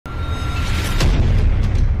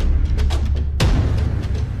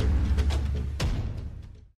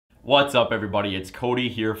What's up everybody, it's Cody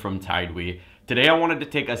here from TideWe. Today I wanted to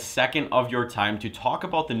take a second of your time to talk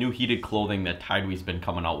about the new heated clothing that TideWe's been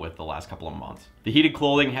coming out with the last couple of months. The heated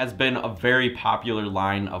clothing has been a very popular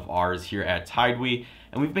line of ours here at TideWe,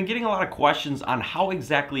 and we've been getting a lot of questions on how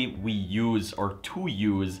exactly we use or to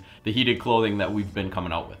use the heated clothing that we've been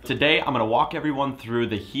coming out with. Today I'm going to walk everyone through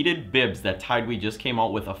the heated bibs that TideWe just came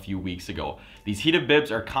out with a few weeks ago. These heated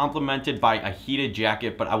bibs are complemented by a heated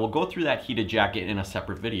jacket, but I will go through that heated jacket in a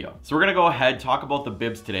separate video. So we're going to go ahead and talk about the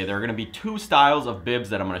bibs today. There are going to be two styles of bibs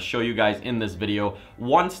that I'm going to show you guys in this video.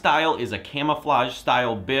 One style is a camouflage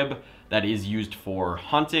style bib that is used for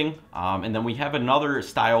hunting, and then we have another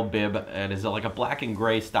style bib that is like a black and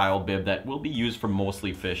gray style bib that will be used for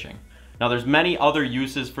mostly fishing. Now there's many other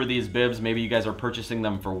uses for these bibs. Maybe you guys are purchasing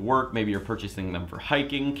them for work, maybe you're purchasing them for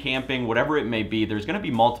hiking, camping, whatever it may be. There's going to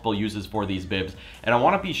be multiple uses for these bibs, and I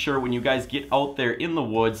want to be sure when you guys get out there in the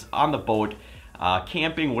woods, on the boat,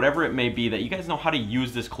 camping, whatever it may be, that you guys know how to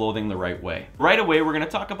use this clothing the right way. Right away, we're going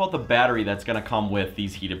to talk about the battery that's going to come with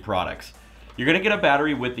these heated products. You're going to get a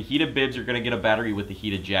battery with the heated bibs, you're going to get a battery with the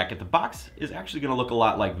heated jacket. The box is actually going to look a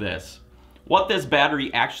lot like this. What this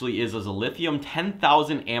battery actually is a lithium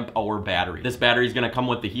 10,000 amp hour battery. This battery is going to come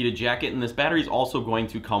with the heated jacket, and this battery is also going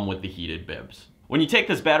to come with the heated bibs. When you take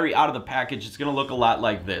this battery out of the package, it's going to look a lot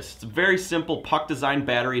like this. It's a very simple puck design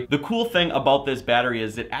battery. The cool thing about this battery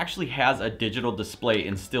is it actually has a digital display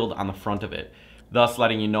instilled on the front of it, thus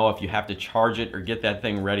letting you know if you have to charge it or get that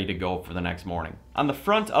thing ready to go for the next morning. On the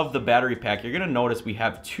front of the battery pack, you're going to notice we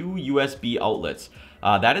have two USB outlets.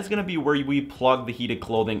 That is going to be where we plug the heated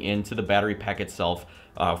clothing into the battery pack itself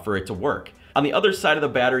for it to work. On the other side of the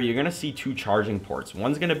battery, you're going to see two charging ports.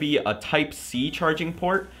 One's going to be a Type-C charging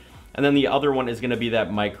port, and then the other one is going to be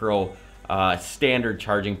that micro standard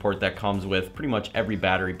charging port that comes with pretty much every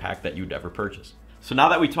battery pack that you'd ever purchase. So now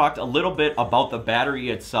that we talked a little bit about the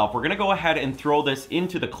battery itself, we're going to go ahead and throw this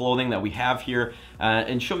into the clothing that we have here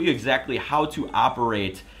and show you exactly how to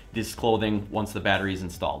operate this clothing once the battery is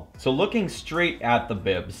installed. So looking straight at the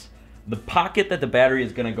bibs, the pocket that the battery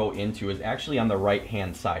is going to go into is actually on the right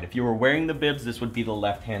hand side. If you were wearing the bibs, this would be the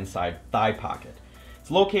left hand side thigh pocket.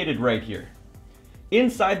 It's located right here.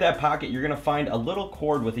 Inside that pocket, you're going to find a little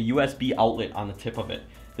cord with a USB outlet on the tip of it.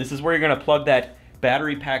 This is where you're going to plug that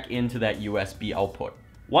battery pack into that USB output.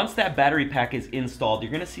 Once that battery pack is installed,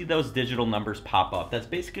 you're going to see those digital numbers pop up. That's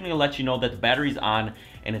basically going to let you know that the battery's on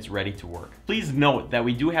and it's ready to work. Please note that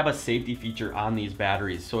we do have a safety feature on these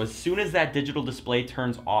batteries. So as soon as that digital display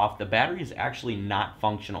turns off, the battery is actually not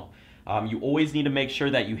functional. You always need to make sure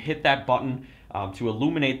that you hit that button to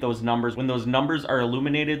illuminate those numbers. When those numbers are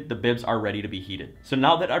illuminated, the bibs are ready to be heated. So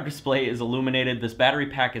now that our display is illuminated, this battery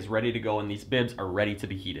pack is ready to go and these bibs are ready to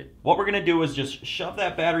be heated. What we're gonna do is just shove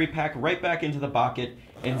that battery pack right back into the pocket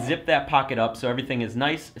and zip that pocket up so everything is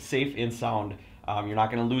nice, safe, and sound. You're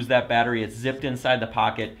not gonna lose that battery. It's zipped inside the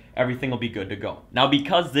pocket. Everything will be good to go. Now,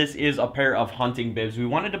 because this is a pair of hunting bibs, we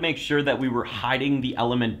wanted to make sure that we were hiding the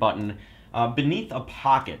element button beneath a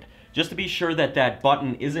pocket, just to be sure that that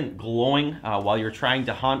button isn't glowing while you're trying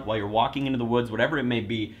to hunt, while you're walking into the woods, whatever it may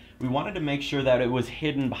be. We wanted to make sure that it was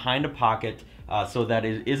hidden behind a pocket so that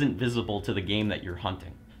it isn't visible to the game that you're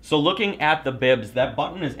hunting. So looking at the bibs, that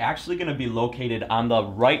button is actually going to be located on the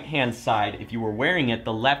right-hand side. If you were wearing it,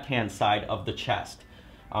 the left-hand side of the chest.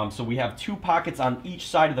 So we have two pockets on each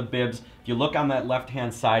side of the bibs. If you look on that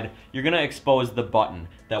left-hand side, you're going to expose the button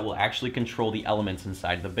that will actually control the elements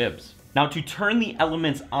inside the bibs. Now, to turn the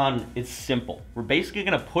elements on, it's simple. We're basically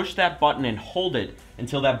going to push that button and hold it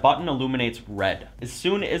until that button illuminates red. As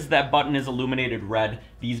soon as that button is illuminated red,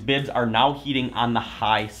 these bibs are now heating on the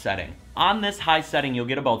high setting. On this high setting, you'll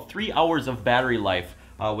get about 3 hours of battery life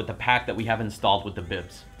with the pack that we have installed with the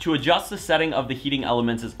bibs. To adjust the setting of the heating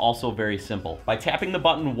elements is also very simple. By tapping the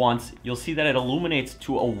button once, you'll see that it illuminates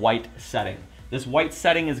to a white setting. This white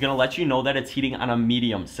setting is going to let you know that it's heating on a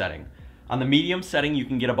medium setting. On the medium setting, you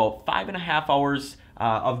can get about 5.5 hours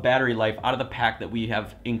of battery life out of the pack that we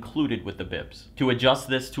have included with the bibs. To adjust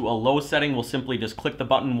this to a low setting, we'll simply just click the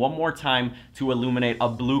button one more time to illuminate a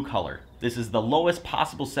blue color. This is the lowest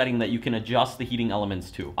possible setting that you can adjust the heating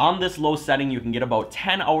elements to. On this low setting, you can get about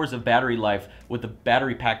 10 hours of battery life with the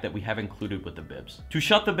battery pack that we have included with the bibs. To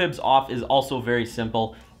shut the bibs off is also very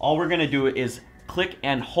simple. All we're gonna do is click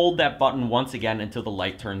and hold that button once again until the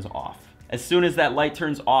light turns off. As soon as that light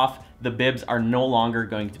turns off, the bibs are no longer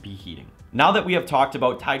going to be heating. Now that we have talked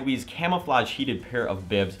about TideWe's camouflage heated pair of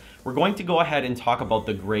bibs, we're going to go ahead and talk about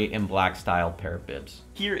the gray and black style pair of bibs.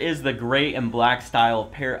 Here is the gray and black style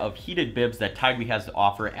pair of heated bibs that TideWe has to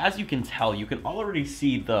offer. As you can tell, you can already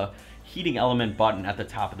see the heating element button at the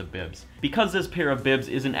top of the bibs. Because this pair of bibs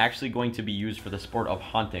isn't actually going to be used for the sport of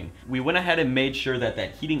hunting, we went ahead and made sure that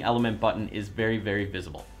that heating element button is very, very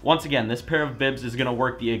visible. Once again, this pair of bibs is going to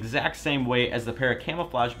work the exact same way as the pair of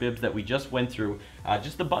camouflage bibs that we just went through,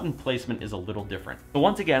 just the button placement is a little different. So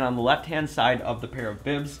once again, on the left-hand side of the pair of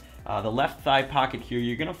bibs, the left thigh pocket here,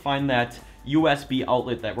 you're going to find that USB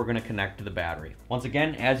outlet that we're going to connect to the battery. Once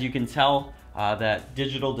again, as you can tell, that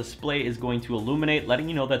digital display is going to illuminate, letting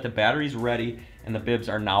you know that the battery's ready and the bibs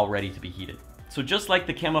are now ready to be heated. So just like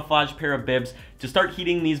the camouflage pair of bibs, to start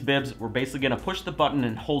heating these bibs, we're basically going to push the button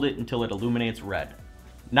and hold it until it illuminates red.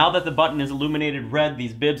 Now that the button is illuminated red,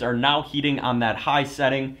 these bibs are now heating on that high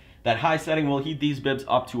setting. That high setting will heat these bibs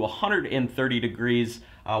up to 130 degrees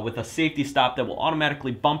with a safety stop that will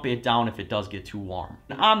automatically bump it down if it does get too warm.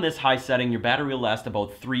 And on this high setting, your battery will last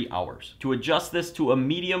about 3 hours. To adjust this to a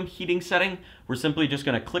medium heating setting, we're simply just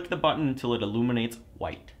going to click the button until it illuminates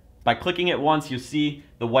white. By clicking it once, you see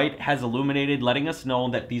the white has illuminated, letting us know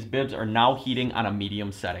that these bibs are now heating on a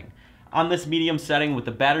medium setting. On this medium setting, with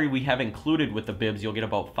the battery we have included with the bibs, you'll get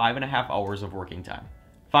about 5.5 hours of working time.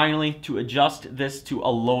 Finally, to adjust this to a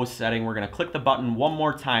low setting, we're going to click the button one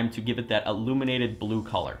more time to give it that illuminated blue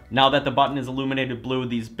color. Now that the button is illuminated blue,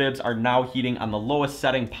 these bibs are now heating on the lowest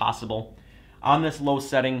setting possible. On this low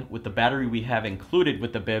setting, with the battery we have included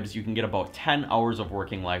with the bibs, you can get about 10 hours of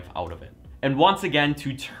working life out of it. And once again,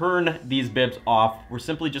 to turn these bibs off, we're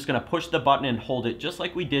simply just going to push the button and hold it just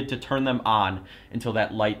like we did to turn them on until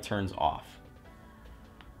that light turns off.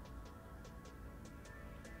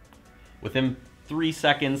 Within 3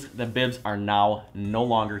 seconds, the bibs are now no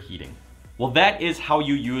longer heating. Well, that is how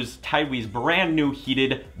you use TideWe's brand new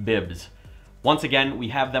heated bibs. Once again, we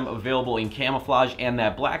have them available in camouflage and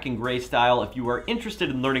that black and gray style. If you are interested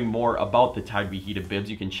in learning more about the TideWe heated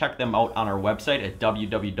bibs, you can check them out on our website at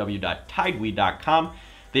www.tidewe.com.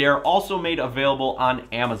 They are also made available on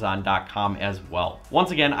Amazon.com as well.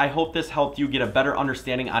 Once again, I hope this helped you get a better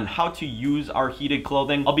understanding on how to use our heated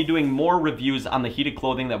clothing. I'll be doing more reviews on the heated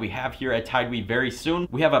clothing that we have here at TideWe very soon.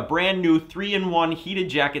 We have a brand new 3-in-1 heated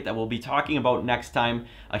jacket that we'll be talking about next time,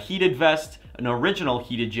 a heated vest, an original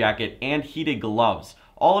heated jacket, and heated gloves.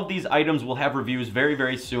 All of these items will have reviews very,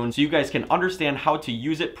 very soon so you guys can understand how to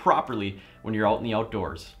use it properly when you're out in the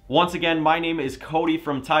outdoors. Once again, my name is Cody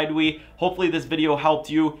from TideWe. Hopefully this video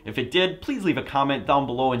helped you. If it did, please leave a comment down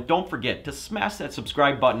below and don't forget to smash that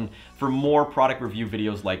subscribe button for more product review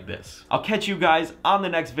videos like this. I'll catch you guys on the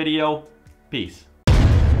next video. Peace.